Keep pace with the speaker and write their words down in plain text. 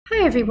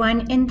Hi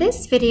everyone, in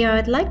this video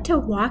I'd like to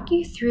walk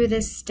you through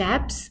the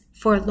steps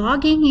for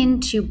logging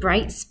into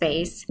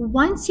Brightspace.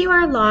 Once you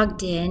are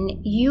logged in,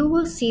 you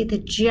will see the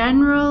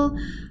general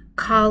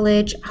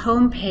college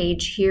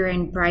homepage here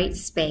in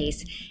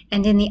Brightspace,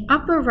 and in the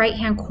upper right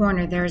hand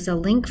corner there is a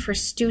link for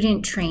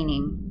student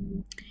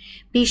training.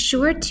 Be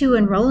sure to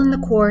enroll in the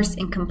course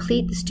and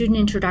complete the student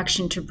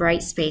introduction to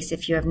Brightspace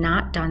if you have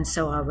not done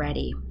so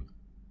already.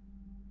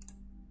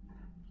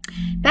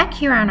 Back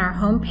here on our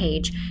home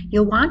page,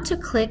 you'll want to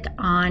click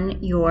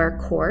on your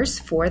course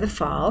for the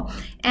fall.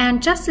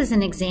 And just as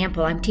an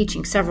example, I'm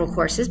teaching several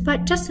courses,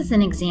 but just as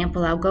an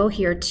example, I'll go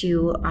here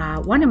to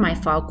one of my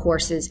fall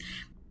courses.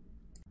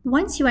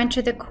 Once you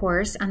enter the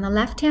course, on the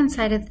left-hand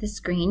side of the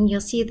screen,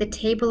 you'll see the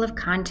table of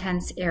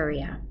contents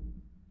area.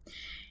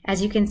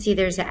 As you can see,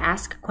 there's an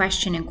Ask a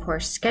Question and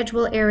Course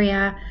Schedule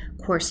area,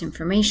 Course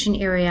Information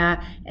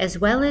area, as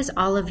well as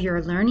all of your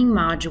learning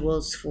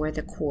modules for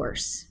the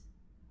course.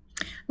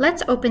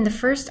 Let's open the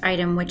first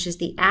item, which is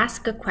the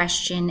Ask a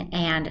Question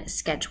and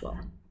Schedule.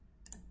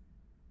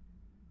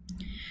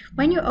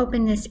 When you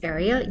open this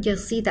area, you'll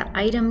see the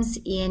items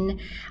in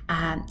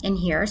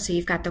here. So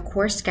you've got the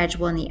course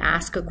schedule and the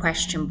Ask a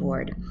Question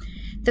board.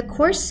 The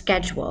course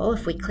schedule,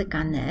 if we click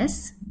on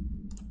this,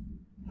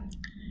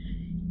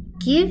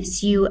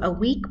 gives you a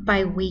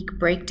week-by-week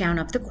breakdown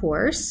of the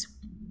course.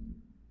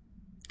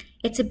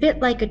 It's a bit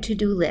like a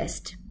to-do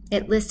list.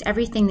 It lists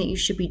everything that you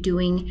should be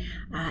doing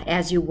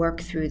as you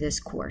work through this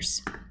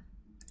course.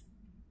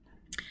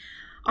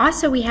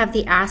 Also, we have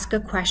the Ask a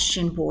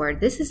Question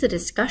board. This is a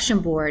discussion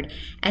board,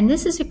 and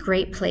this is a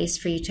great place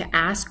for you to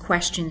ask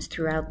questions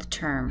throughout the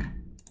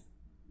term.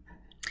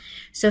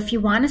 So if you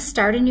want to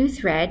start a new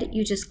thread,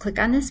 you just click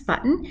on this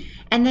button,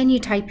 and then you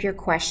type your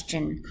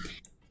question.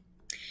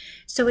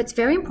 So it's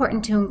very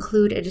important to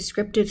include a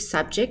descriptive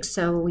subject.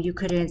 So you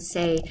could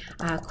say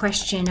a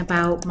question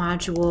about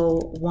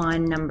Module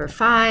 1, number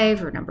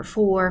 5 or number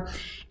 4,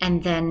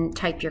 and then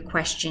type your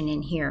question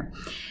in here.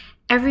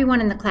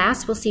 Everyone in the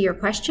class will see your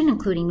question,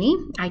 including me.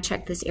 I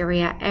check this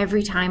area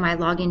every time I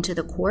log into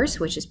the course,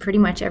 which is pretty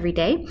much every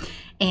day.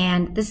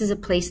 And this is a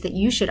place that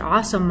you should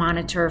also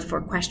monitor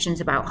for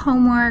questions about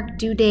homework,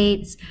 due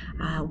dates,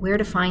 where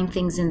to find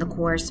things in the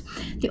course.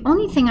 The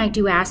only thing I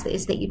do ask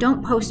is that you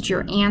don't post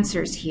your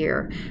answers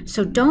here.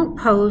 So don't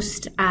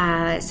post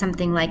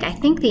something like, I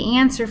think the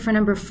answer for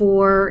number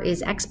 4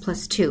 is x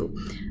plus 2.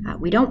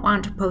 We don't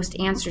want to post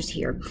answers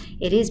here.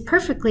 It is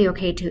perfectly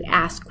okay to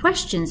ask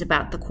questions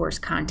about the course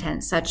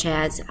content, such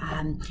as,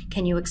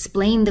 can you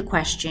explain the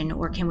question,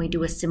 or can we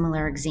do a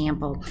similar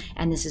example?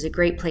 And this is a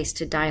great place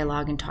to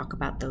dialogue and talk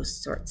about those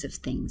sorts of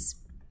things.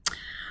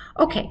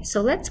 Okay,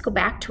 so let's go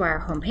back to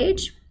our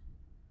homepage.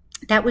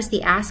 That was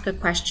the Ask a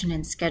Question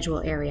and Schedule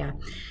area.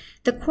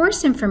 The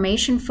course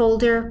information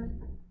folder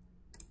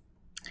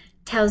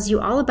tells you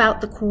all about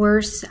the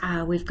course.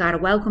 We've got a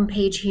welcome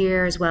page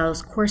here, as well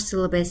as course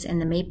syllabus and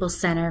the Maple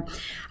Center.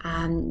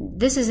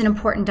 This is an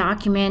important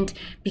document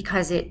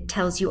because it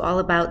tells you all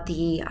about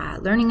the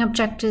learning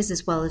objectives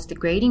as well as the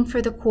grading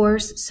for the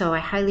course. So I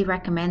highly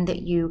recommend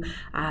that you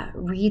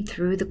read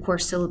through the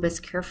course syllabus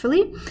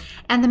carefully.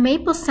 And the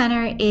Maple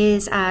Center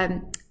is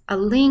a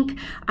link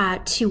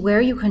to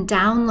where you can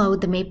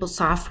download the Maple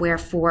software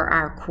for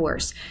our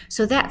course.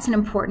 So that's an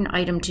important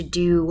item to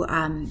do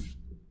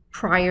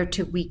prior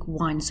to week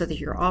 1 so that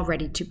you're all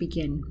ready to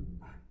begin.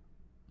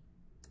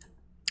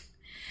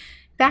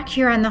 Back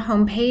here on the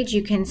home page,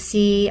 you can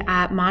see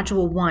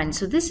Module 1.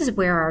 So this is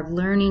where our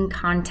learning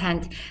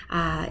content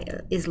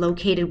is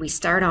located. We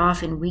start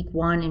off in week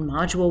 1 in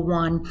Module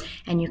 1,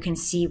 and you can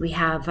see we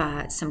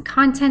have some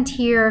content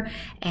here,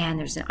 and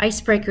there's an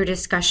icebreaker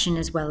discussion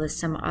as well as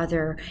some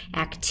other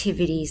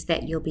activities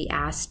that you'll be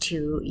asked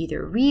to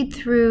either read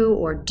through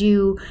or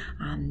do.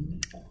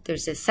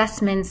 There's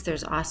assessments,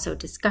 there's also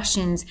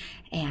discussions,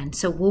 and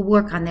so we'll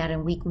work on that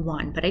in week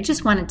 1. But I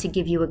just wanted to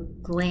give you a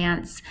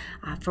glance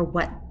for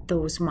what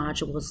those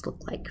modules look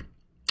like.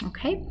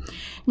 Okay,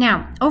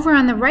 now over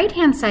on the right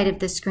hand side of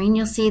the screen,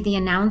 you'll see the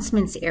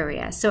announcements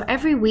area. So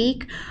every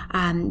week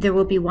there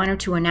will be 1 or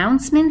 2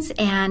 announcements,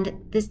 and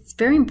this is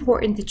very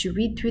important that you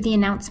read through the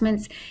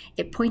announcements.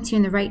 It points you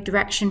in the right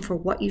direction for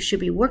what you should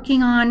be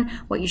working on,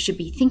 what you should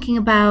be thinking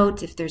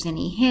about, if there's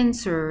any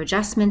hints or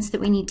adjustments that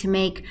we need to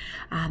make.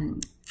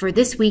 For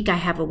this week, I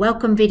have a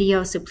welcome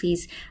video, so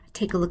please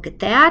take a look at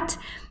that.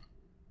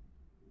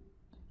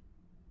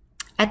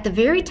 At the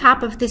very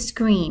top of the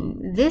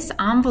screen, this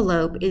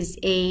envelope is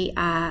a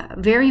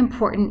very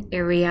important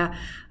area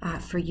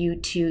for you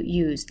to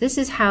use. This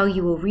is how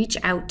you will reach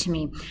out to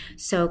me.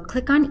 So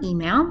click on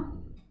email.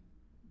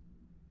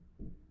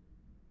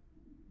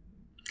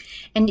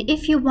 And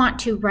if you want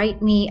to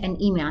write me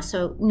an email,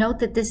 so note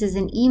that this is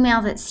an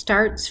email that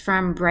starts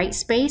from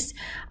Brightspace,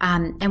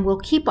 and we'll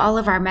keep all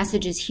of our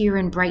messages here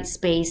in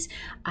Brightspace.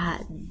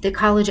 The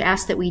college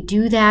asks that we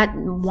do that.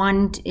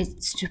 One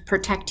is to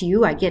protect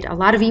you. I get a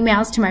lot of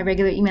emails to my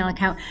regular email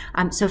account.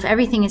 So if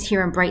everything is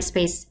here in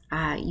Brightspace,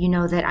 you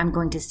know that I'm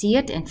going to see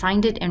it and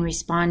find it and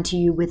respond to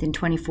you within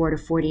 24 to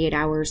 48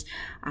 hours,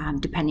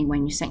 depending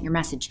when you sent your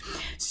message.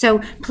 So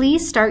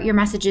please start your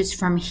messages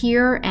from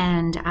here,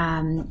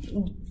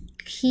 and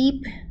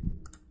keep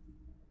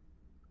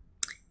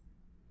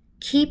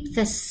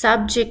the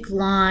subject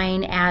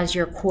line as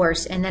your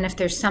course, and then if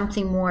there's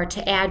something more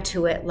to add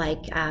to it,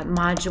 like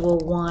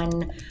module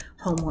 1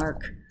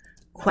 homework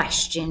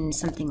question,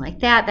 something like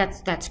that,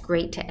 that's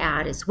great to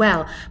add as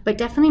well. But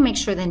definitely make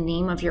sure the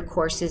name of your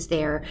course is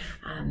there.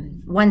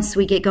 Once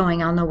we get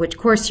going, I'll know which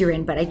course you're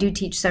in, but I do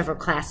teach several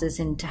classes,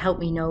 and to help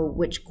me know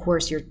which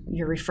course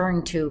you're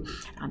referring to,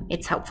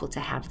 it's helpful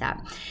to have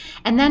that.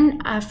 And then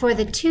for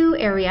the to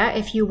area,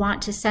 if you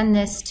want to send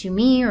this to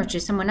me or to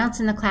someone else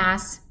in the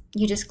class,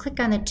 you just click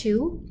on the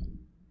to.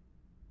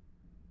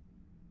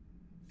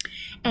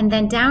 And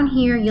then down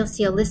here, you'll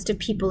see a list of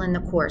people in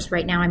the course.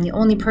 Right now, I'm the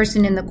only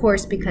person in the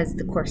course because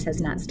the course has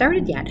not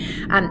started yet.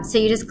 So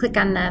you just click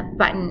on the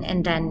button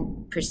and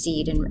then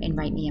proceed and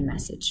write me a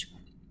message.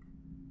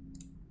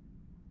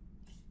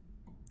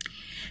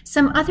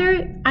 Some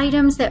other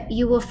items that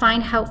you will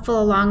find helpful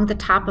along the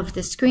top of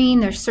the screen,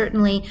 there's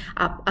certainly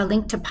a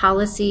link to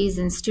policies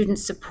and student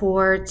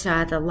support,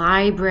 the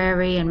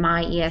library, and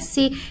My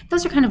ESC.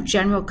 Those are kind of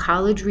general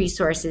college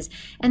resources.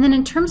 And then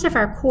in terms of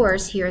our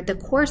course here, the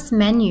course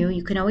menu,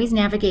 you can always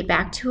navigate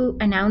back to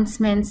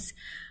announcements,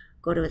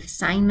 go to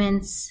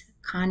assignments,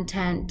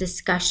 content,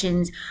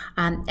 discussions,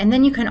 and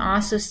then you can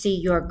also see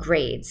your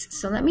grades.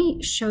 So let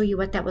me show you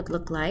what that would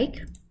look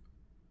like.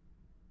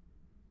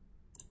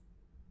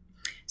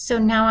 So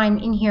now I'm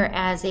in here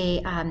as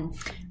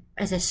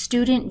a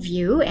student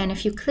view, and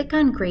if you click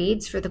on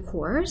grades for the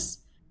course,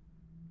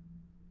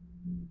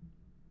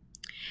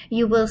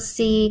 you will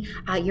see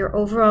your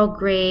overall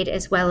grade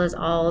as well as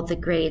all the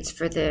grades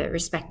for the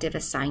respective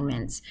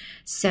assignments.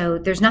 So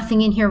there's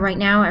nothing in here right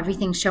now.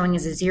 Everything's showing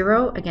as a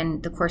 0.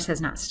 Again, the course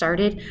has not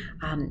started,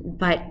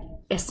 but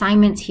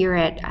assignments here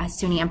at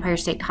SUNY Empire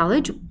State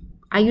College,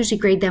 I usually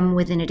grade them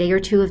within a day or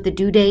two of the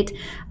due date,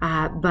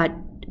 but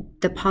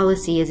the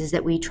policy is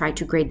that we try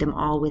to grade them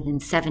all within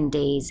 7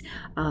 days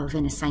of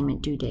an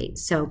assignment due date.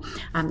 So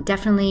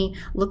definitely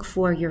look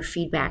for your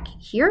feedback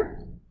here.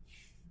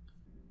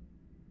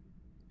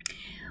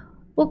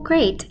 Well,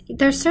 great.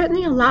 There's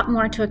certainly a lot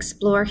more to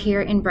explore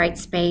here in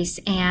Brightspace,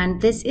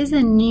 and this is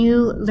a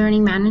new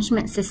learning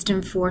management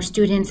system for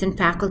students and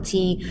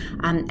faculty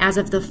as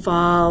of the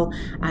fall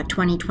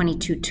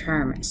 2022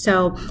 term.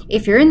 So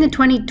if you're in the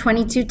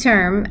 2022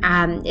 term,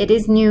 it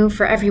is new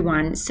for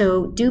everyone.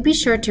 So do be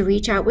sure to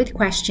reach out with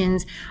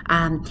questions.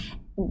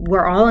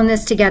 We're all in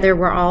this together.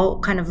 We're all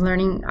kind of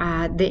learning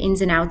the ins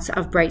and outs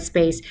of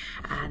Brightspace.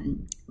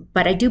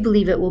 But I do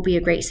believe it will be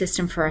a great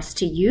system for us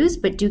to use,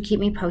 but do keep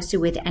me posted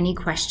with any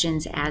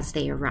questions as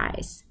they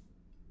arise.